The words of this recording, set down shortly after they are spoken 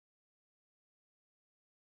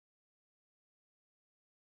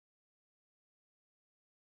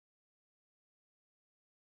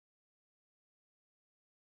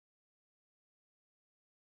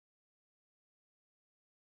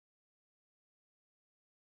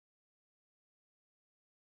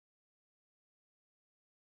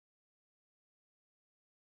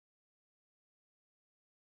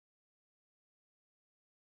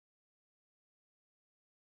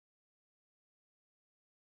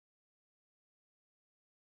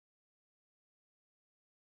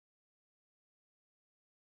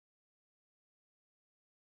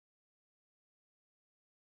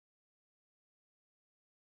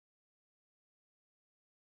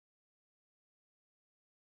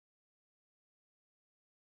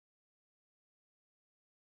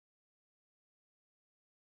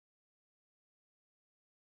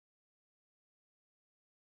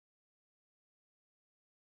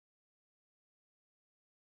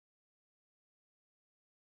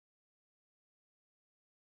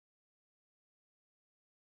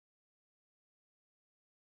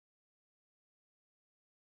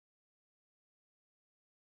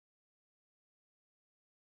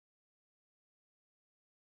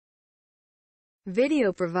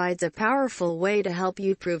Video provides a powerful way to help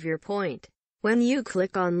you prove your point. When you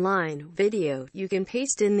click online video, you can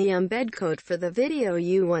paste in the embed code for the video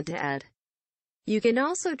you want to add. You can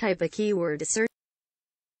also type a keyword to search.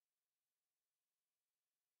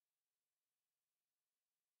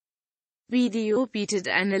 Video bietet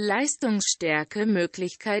eine leistungsstarke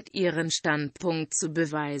Möglichkeit, Ihren Standpunkt zu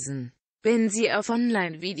beweisen. Wenn Sie auf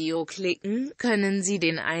Online-Video klicken, können Sie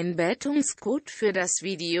den Einbettungscode für das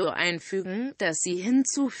Video einfügen, das Sie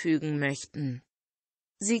hinzufügen möchten.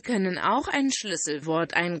 Sie können auch ein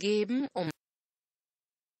Schlüsselwort eingeben,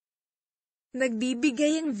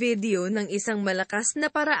 Nagbibigay ang video ng isang malakas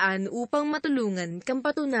na paraan upang matulungan kang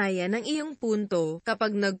patunayan ang iyong punto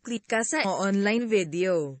kapag nag-click ka sa online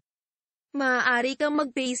video. Maaari kang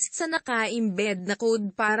mag-paste sa naka-embed na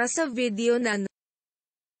code para sa video na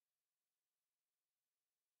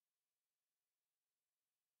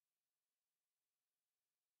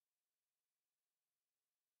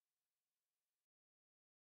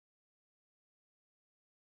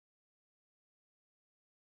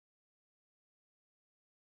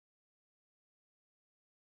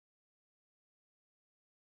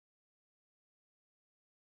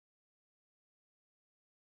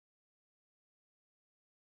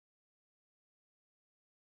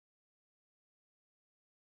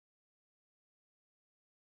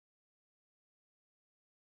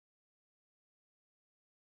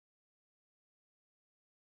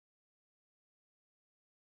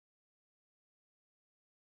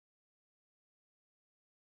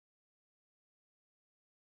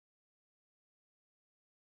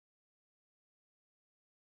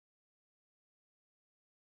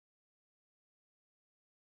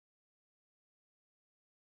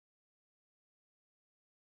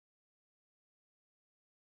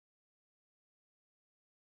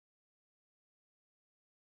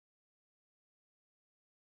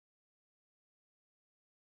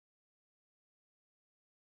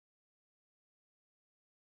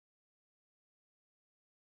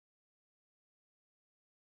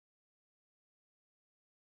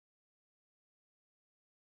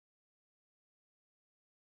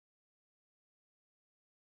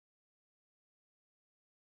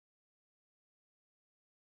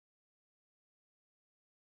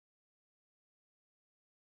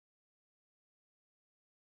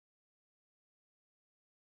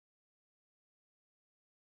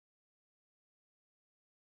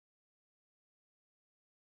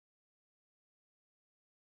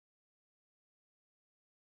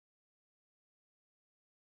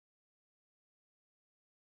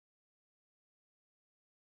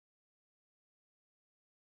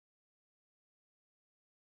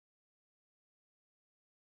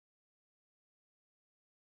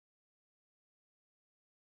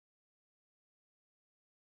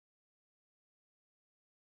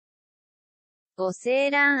ご清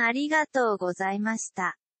覧ありがとうございまし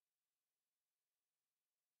た。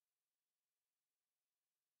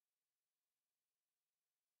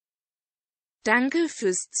Danke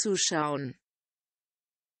fürs Zuschauen.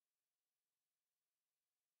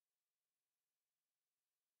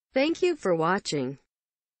 Thank you for watching.